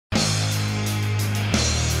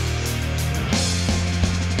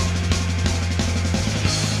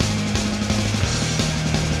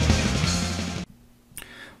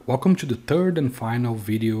Welcome to the third and final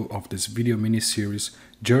video of this video mini-series,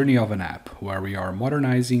 Journey of an App, where we are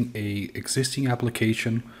modernizing a existing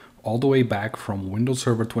application all the way back from Windows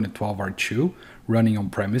Server 2012 R2 running on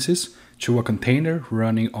premises to a container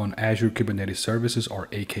running on Azure Kubernetes Services or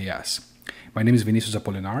AKS. My name is Vinicius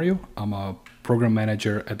Apolinario. I'm a program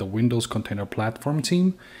manager at the Windows Container Platform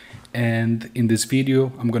team. And in this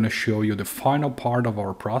video, I'm going to show you the final part of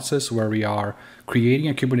our process where we are creating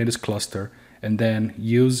a Kubernetes cluster and then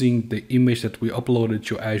using the image that we uploaded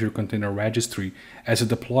to Azure Container Registry as a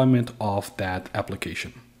deployment of that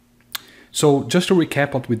application. So just to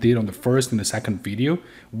recap what we did on the first and the second video,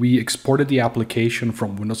 we exported the application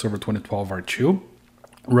from Windows Server 2012 R2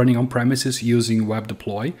 running on premises using web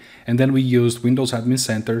deploy, and then we used Windows Admin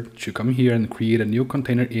Center to come here and create a new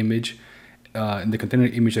container image. In the container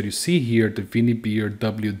image that you see here, the ViniBeer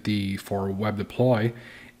WD for web deploy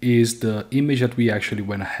is the image that we actually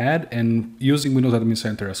went ahead and using Windows Admin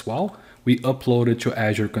Center as well, we uploaded to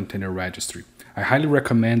Azure Container Registry. I highly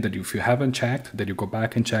recommend that if you haven't checked, that you go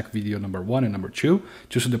back and check video number 1 and number 2,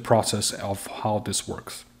 just to the process of how this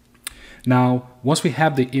works. Now, once we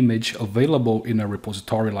have the image available in a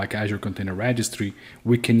repository like Azure Container Registry,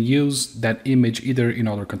 we can use that image either in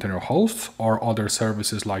other container hosts or other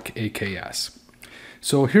services like AKS.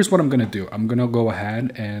 So here's what I'm going to do. I'm going to go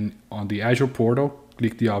ahead and on the Azure portal,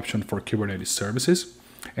 click the option for Kubernetes Services.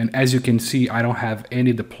 And as you can see, I don't have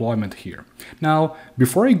any deployment here. Now,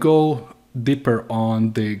 before I go deeper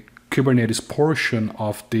on the Kubernetes portion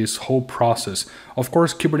of this whole process, of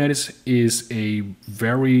course, Kubernetes is a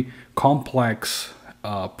very complex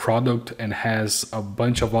product and has a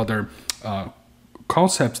bunch of other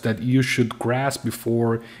concepts that you should grasp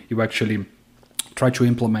before you actually try to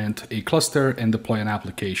implement a cluster and deploy an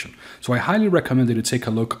application. So I highly recommend that you take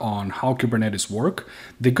a look on how Kubernetes work.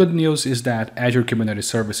 The good news is that Azure Kubernetes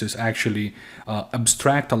Services actually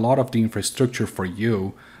abstract a lot of the infrastructure for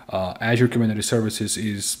you. Azure Kubernetes Services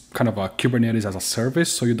is kind of a Kubernetes as a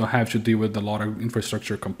service, so you don't have to deal with a lot of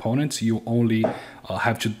infrastructure components. You only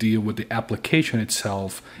have to deal with the application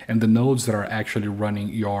itself and the nodes that are actually running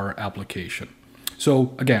your application.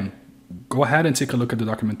 So again, go ahead and take a look at the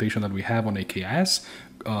documentation that we have on AKS.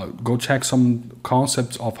 Go check some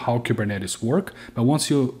concepts of how Kubernetes work. But once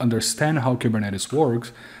you understand how Kubernetes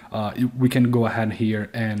works, we can go ahead here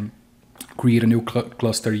and create a new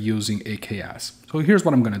cluster using AKS. So here's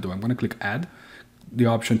what I'm going to do. I'm going to click Add, the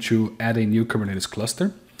option to add a new Kubernetes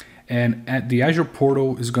cluster. And at the Azure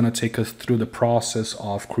portal is going to take us through the process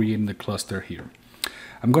of creating the cluster here.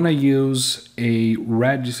 I'm going to use a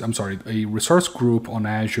resource group on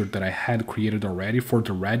Azure that I had created already for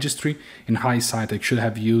the registry. In hindsight, I should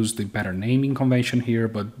have used the better naming convention here,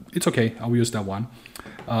 but it's okay. I'll use that one.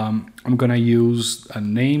 I'm going to use a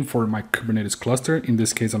name for my Kubernetes cluster. In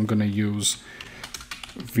this case, I'm going to use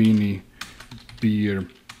ViniBeer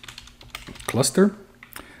cluster.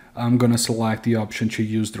 I'm going to select the option to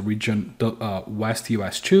use the region West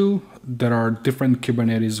US2. There are different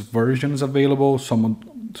Kubernetes versions available. Some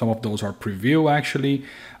of those are preview actually.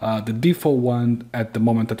 The default one at the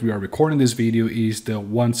moment that we are recording this video is the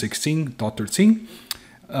 116.13.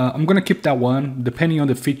 I'm going to keep that one. Depending on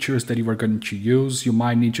the features that you are going to use, you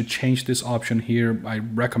might need to change this option here. I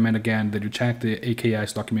recommend again that you check the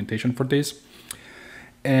AKS documentation for this.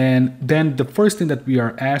 And then the first thing that we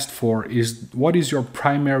are asked for is what is your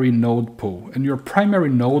primary node pool? And your primary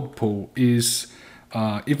node pool is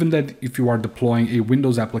even that if you are deploying a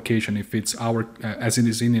Windows application, if it's as it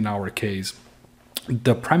is in our case,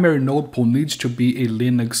 the primary node pool needs to be a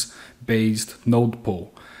Linux-based node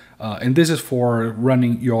pool. And this is for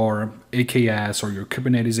running your AKS or your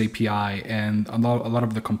Kubernetes API and a lot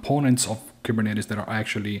of the components of Kubernetes that are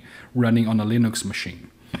actually running on a Linux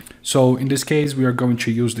machine. So in this case, we are going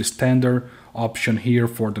to use the standard option here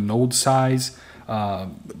for the node size.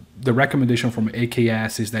 The recommendation from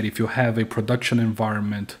AKS is that if you have a production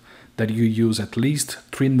environment, that you use at least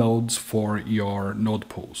 3 nodes for your node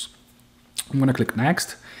pools. I'm going to click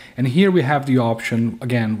Next. And here we have the option,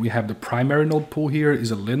 again, we have the primary node pool here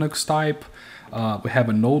is a Linux type. We have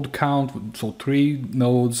a node count, so 3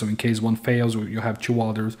 nodes, so in case one fails, you have 2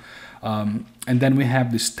 others. And then we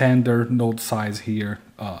have the standard node size here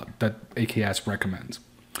that AKS recommends.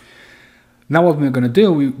 Now what we're going to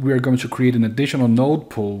do, we are going to create an additional node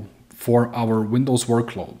pool for our Windows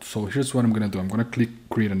workload. So here's what I'm going to do. I'm going to click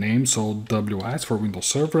create a name, so WS for Windows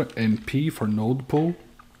Server and P for node pool.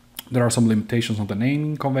 There are some limitations on the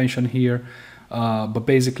naming convention here, but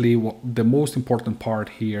basically the most important part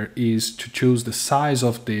here is to choose the size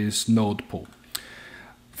of this node pool.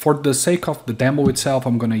 For the sake of the demo itself,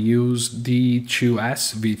 I'm going to use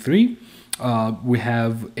D2S v3. We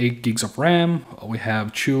have 8 gigs of RAM, we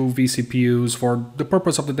have 2 vCPUs. For the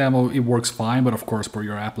purpose of the demo, it works fine, but of course, for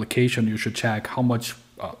your application, you should check how much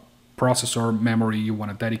processor memory you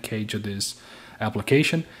want to dedicate to this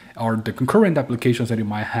application, or the concurrent applications that you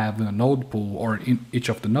might have in a node pool or in each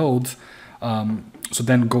of the nodes. So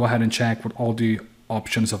then go ahead and check with all the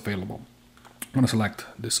options available. I'm going to select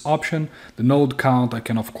this option. The node count, I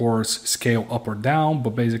can of course scale up or down,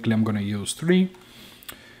 but basically I'm going to use 3.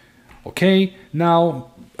 Okay,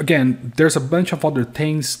 now again, there's a bunch of other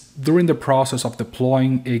things during the process of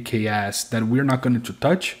deploying AKS that we're not going to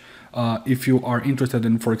touch. If you are interested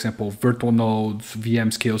in, for example, virtual nodes,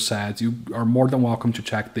 VM skill sets, you are more than welcome to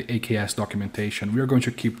check the AKS documentation. We are going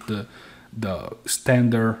to keep the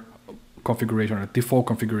standard configuration or default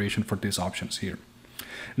configuration for these options here.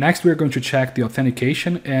 Next, we are going to check the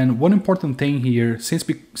authentication. And one important thing here,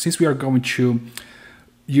 since we are going to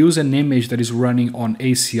use an image that is running on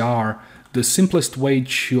ACR, the simplest way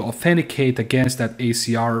to authenticate against that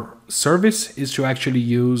ACR service is to actually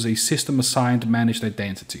use a system assigned managed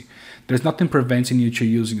identity. There's nothing preventing you to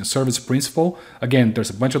using a service principal. Again, there's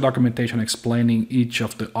a bunch of documentation explaining each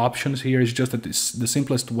of the options here. It's just that the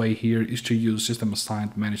simplest way here is to use system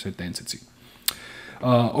assigned managed identity.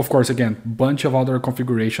 Of course, again, bunch of other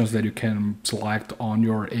configurations that you can select on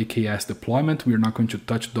your AKS deployment. We are not going to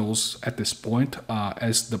touch those at this point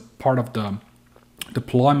as the part of the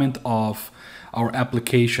deployment of our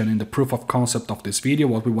application in the proof of concept of this video.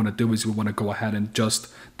 What we want to do is we want to go ahead and just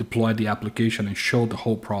deploy the application and show the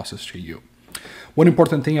whole process to you. One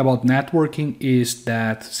important thing about networking is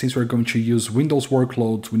that since we're going to use Windows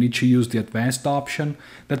workloads, we need to use the advanced option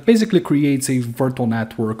that basically creates a virtual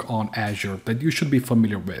network on Azure that you should be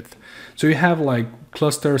familiar with. So you have like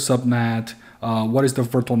cluster, subnet. What is the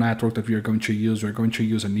virtual network that we are going to use? We're going to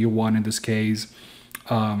use a new one in this case.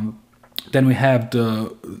 Then we have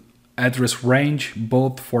the address range,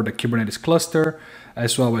 both for the Kubernetes cluster,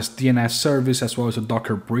 as well as DNS service, as well as a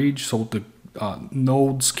Docker bridge. So the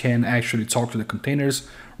nodes can actually talk to the containers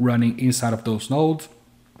running inside of those nodes,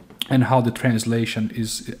 and how the translation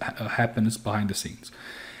happens behind the scenes.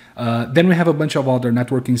 Then we have a bunch of other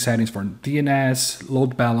networking settings for DNS,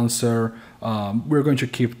 load balancer. We're going to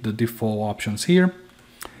keep the default options here.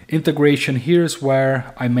 Integration here is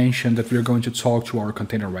where I mentioned that we're going to talk to our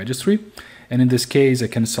container registry. And in this case, I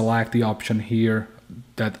can select the option here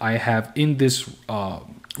that I have in this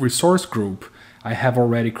resource group. I have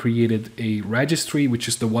already created a registry, which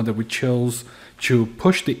is the one that we chose to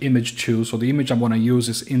push the image to. So the image I want to use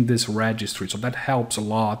is in this registry. So that helps a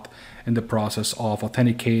lot in the process of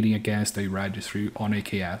authenticating against a registry on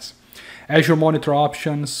AKS. Azure Monitor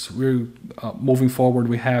options, we're moving forward.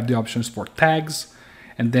 We have the options for tags,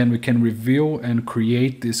 and then we can review and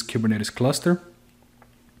create this Kubernetes cluster.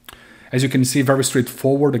 As you can see, very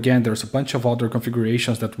straightforward. Again, there's a bunch of other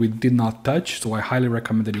configurations that we did not touch, so I highly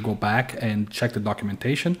recommend that you go back and check the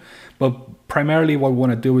documentation. But primarily what we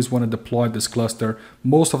want to do is want to deploy this cluster.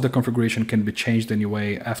 Most of the configuration can be changed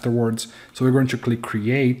anyway afterwards. So we're going to click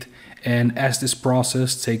create, and as this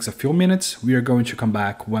process takes a few minutes, we are going to come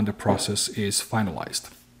back when the process is finalized.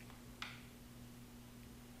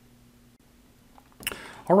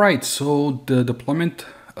 All right, so the deployment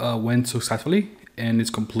went successfully and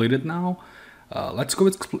it's completed now. Let's go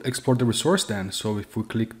explore the resource then. So if we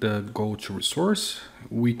click the go to resource,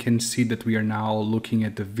 we can see that we are now looking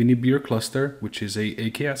at the Vinibeer cluster, which is a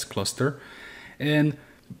AKS cluster. And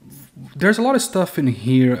there's a lot of stuff in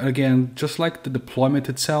here. Again, just like the deployment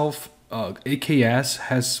itself, AKS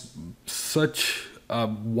has such a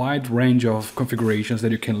wide range of configurations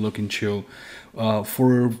that you can look into.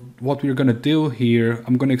 For what we're gonna do here,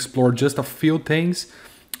 I'm gonna explore just a few things.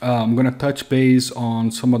 I'm going to touch base on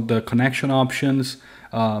some of the connection options,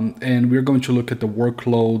 and we're going to look at the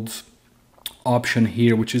workloads option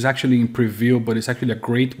here, which is actually in preview, but it's actually a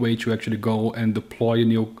great way to actually go and deploy a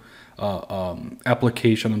new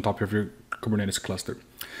application on top of your Kubernetes cluster.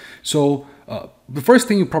 So the first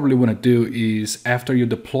thing you probably want to do is, after you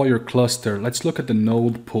deploy your cluster, let's look at the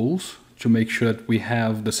node pools to make sure that we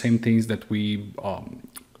have the same things that we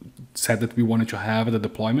said that we wanted to have at the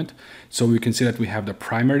deployment. So we can see that we have the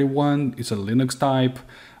primary one, it's a Linux type.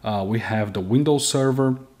 We have the Windows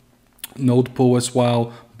server node pool as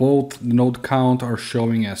well. Both the node count are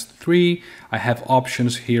showing as 3. I have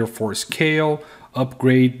options here for scale,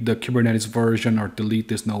 upgrade the Kubernetes version, or delete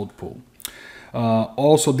this node pool.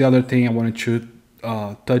 Also, the other thing I wanted to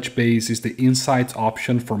touch base is the insights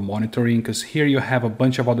option for monitoring, because here you have a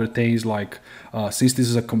bunch of other things like since this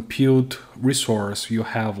is a compute resource, you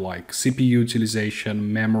have like CPU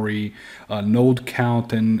utilization, memory, node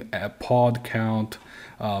count, and pod count.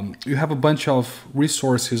 You have a bunch of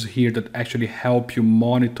resources here that actually help you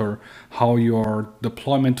monitor how your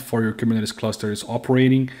deployment for your Kubernetes cluster is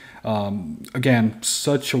operating. Again,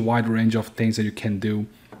 such a wide range of things that you can do.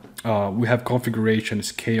 We have configuration,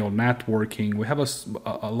 scale, networking. We have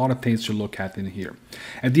a lot of things to look at in here.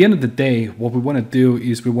 At the end of the day, what we want to do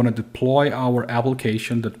is we want to deploy our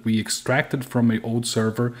application that we extracted from an old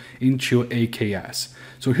server into AKS.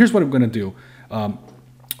 So here's what I'm going to do.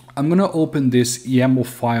 I'm going to open this YAML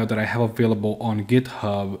file that I have available on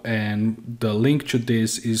GitHub, and the link to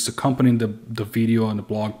this is accompanying the video and the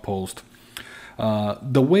blog post.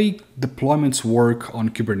 The way deployments work on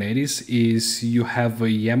Kubernetes is you have a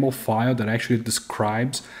YAML file that actually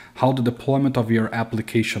describes how the deployment of your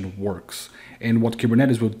application works. And what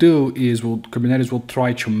Kubernetes will do is Kubernetes will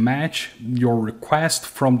try to match your request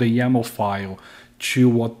from the YAML file to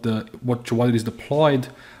what is deployed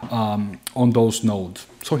on those nodes.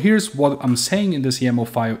 So here's what I'm saying in this YAML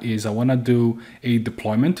file is I want to do a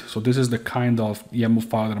deployment. So this is the kind of YAML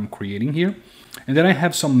file that I'm creating here. And then I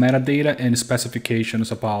have some metadata and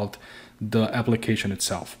specifications about the application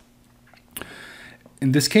itself.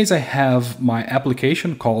 In this case, I have my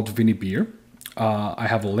application called Vinibeer. I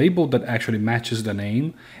have a label that actually matches the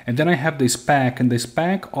name. And then I have the spec, and the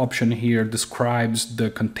spec option here describes the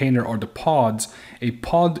container or the pods. A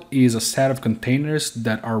pod is a set of containers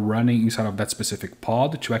that are running inside of that specific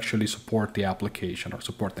pod to actually support the application or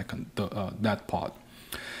support that pod.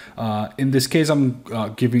 In this case, I'm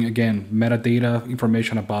giving again metadata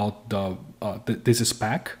information about this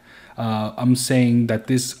spec. I'm saying that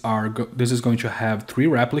this is going to have 3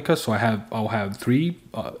 replicas, so I'll have 3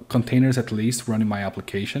 containers at least running my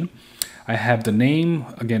application. I have the name,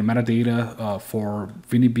 again metadata for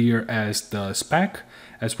Vinibeer as the spec,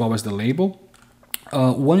 as well as the label.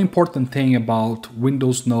 One important thing about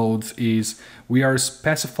Windows nodes is we are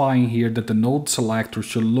specifying here that the node selector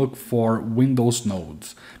should look for Windows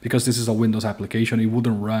nodes, because this is a Windows application. It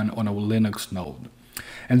wouldn't run on a Linux node.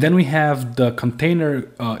 And then we have the container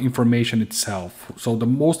information itself. So the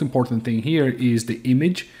most important thing here is the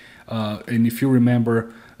image. And if you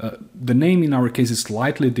remember, the name in our case is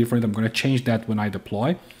slightly different. I'm going to change that when I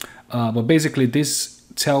deploy. But basically this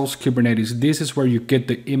tells Kubernetes this is where you get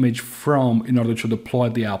the image from in order to deploy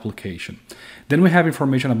the application. Then we have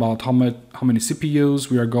information about how many CPUs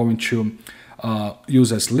we are going to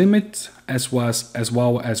use as limit, as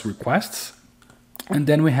well as requests. And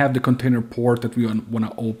then we have the container port that we want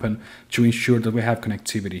to open to ensure that we have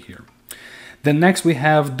connectivity here. Then next we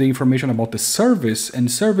have the information about the service, and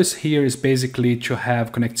service here is basically to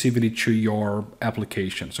have connectivity to your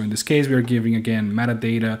application. So in this case, we are giving again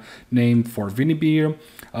metadata name for Vinibeer.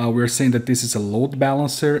 We're saying that this is a load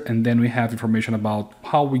balancer, and then we have information about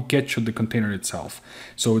how we get to the container itself.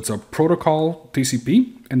 So it's a protocol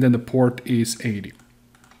TCP, and then the port is 80.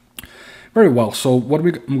 Very well, so what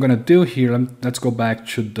I'm going to do here, let's go back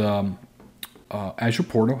to the Azure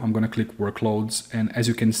portal. I'm going to click workloads, and as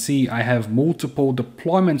you can see, I have multiple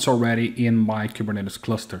deployments already in my Kubernetes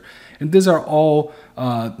cluster. And these are all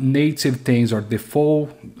native things or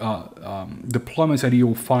default deployments that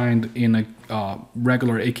you'll find in a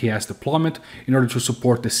regular AKS deployment in order to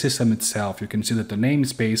support the system itself. You can see that the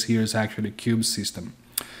namespace here is actually kube system.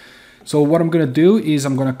 So what I'm going to do is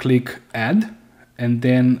I'm going to click add, and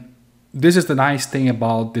then this is the nice thing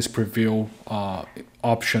about this preview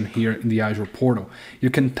option here in the Azure portal. You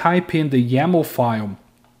can type in the YAML file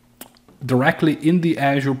directly in the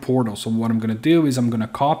Azure portal. So what I'm going to do is I'm going to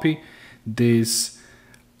copy this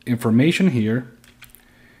information here,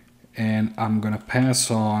 and I'm going to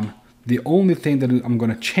pass on. The only thing that I'm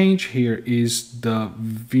going to change here is the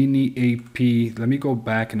Vini AP. Let me go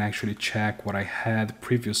back and actually check what I had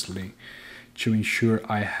previously to ensure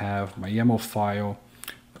I have my YAML file.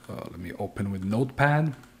 Let me open with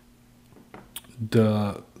Notepad.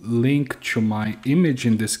 The link to my image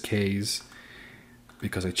in this case,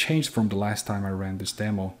 because I changed from the last time I ran this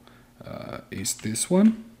demo, is this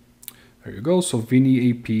one. There you go. So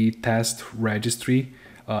Vini AP test registry,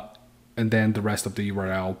 and then the rest of the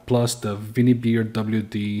URL plus the Vinibeer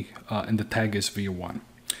WD, and the tag is v1. I'm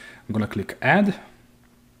going to click add.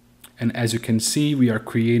 And as you can see, we are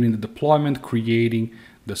creating the deployment, creating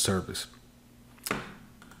the service.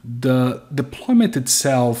 The deployment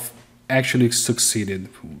itself actually succeeded.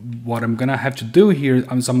 What I'm gonna have to do here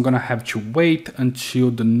is I'm gonna have to wait until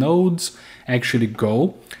the nodes actually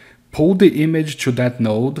go, pull the image to that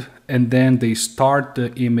node, and then they start the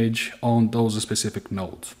image on those specific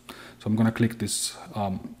nodes. So I'm going to click this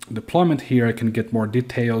deployment here. I can get more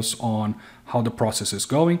details on how the process is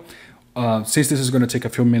going. Since this is going to take a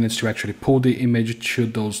few minutes to actually pull the image to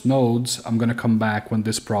those nodes, I'm going to come back when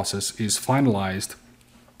this process is finalized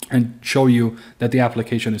and show you that the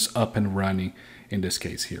application is up and running in this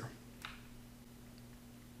case here.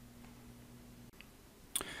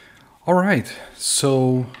 All right,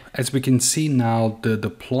 so as we can see now, the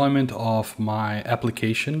deployment of my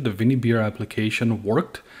application, the ViniBeer application,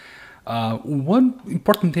 worked. One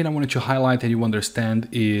important thing I wanted to highlight that you understand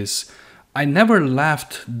is I never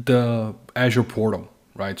left the Azure portal,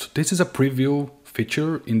 right? So this is a preview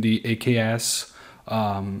feature in the AKS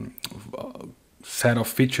set of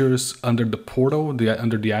features under the portal,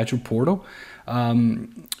 under the Azure portal.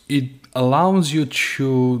 It allows you to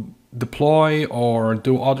deploy or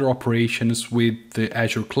do other operations with the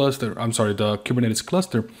Azure cluster, the Kubernetes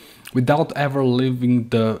cluster, without ever leaving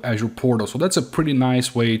the Azure portal. So that's a pretty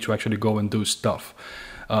nice way to actually go and do stuff.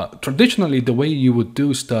 Traditionally, the way you would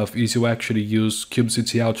do stuff is you actually use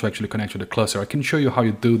kubectl to actually connect to the cluster. I can show you how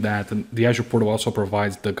you do that, and the Azure portal also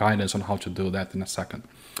provides the guidance on how to do that in a second.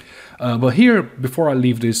 But here, before I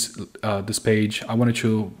leave this page, I wanted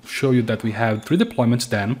to show you that we have 3 deployments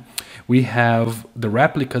done. We have the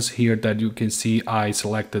replicas here that you can see I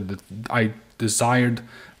desired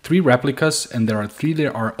 3 replicas, and there are 3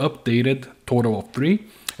 that are updated, total of 3,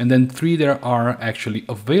 and then 3 that are actually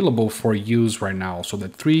available for use right now. So the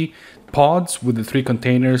 3 pods with the 3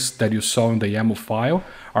 containers that you saw in the YAML file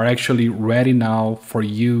are actually ready now for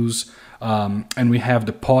use. And we have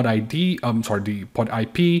the pod ID, the pod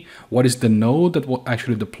IP. What is the node that will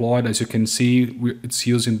actually deployed? As you can see, it's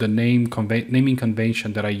using the naming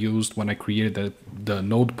convention that I used when I created the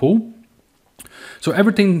node pool. So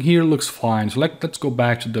everything here looks fine. So let's go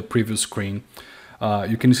back to the previous screen.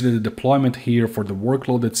 You can see that the deployment here for the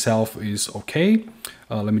workload itself is okay.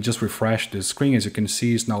 Let me just refresh the screen. As you can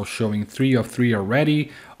see, it's now showing 3 of 3 are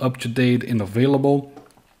ready, up to date and available.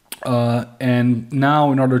 And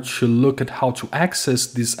now in order to look at how to access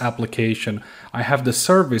this application, I have the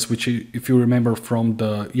service, which if you remember from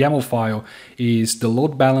the YAML file, is the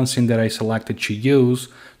load balancing that I selected to use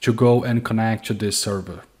to go and connect to this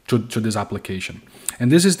server, to this application.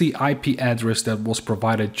 And this is the IP address that was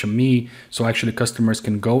provided to me, so actually customers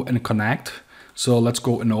can go and connect. So let's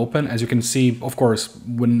go and open. As you can see, of course,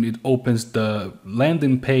 when it opens the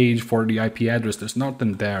landing page for the IP address, there's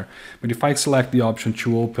nothing there. But if I select the option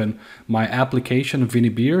to open my application,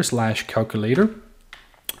 ViniBeer/calculator,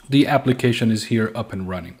 the application is here up and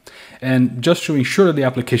running. And just to ensure that the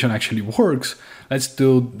application actually works, let's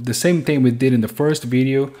do the same thing we did in the first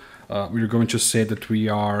video. We're going to say that we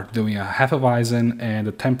are doing a Hefeweizen, and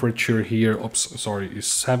the temperature here, is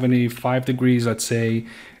 75 degrees, let's say,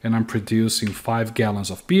 and I'm producing 5 gallons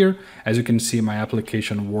of beer. As you can see, my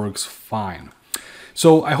application works fine.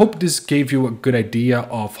 So I hope this gave you a good idea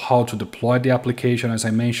of how to deploy the application. As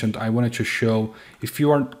I mentioned, I wanted to show if you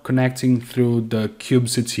are connecting through the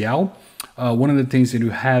kubectl, one of the things that you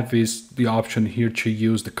have is the option here to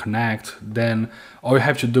use the connect. Then all you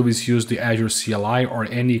have to do is use the Azure CLI or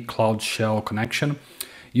any Cloud Shell connection.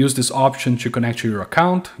 Use this option to connect to your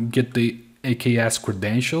account, get the AKS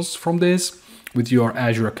credentials from this with your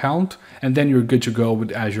Azure account, and then you're good to go with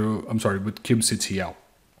with kubectl.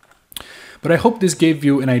 But I hope this gave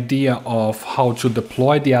you an idea of how to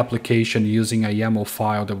deploy the application using a YAML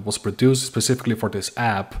file that was produced specifically for this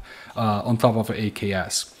app on top of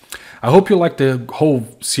AKS. I hope you liked the whole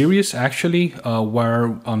series actually,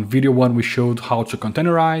 where on video 1 we showed how to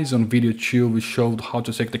containerize, on video 2 we showed how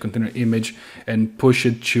to take the container image and push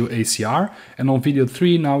it to ACR, and on video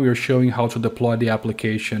 3 now we are showing how to deploy the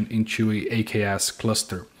application into a AKS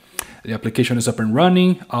cluster. The application is up and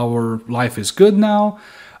running, our life is good now.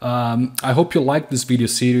 I hope you like this video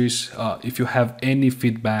series. If you have any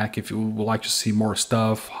feedback, if you would like to see more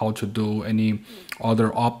stuff, how to do any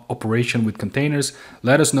other operation with containers,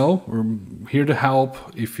 let us know. We're here to help.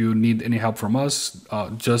 If you need any help from us,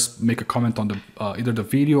 just make a comment on the either the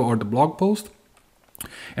video or the blog post.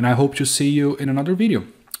 And I hope to see you in another video.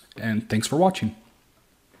 And thanks for watching.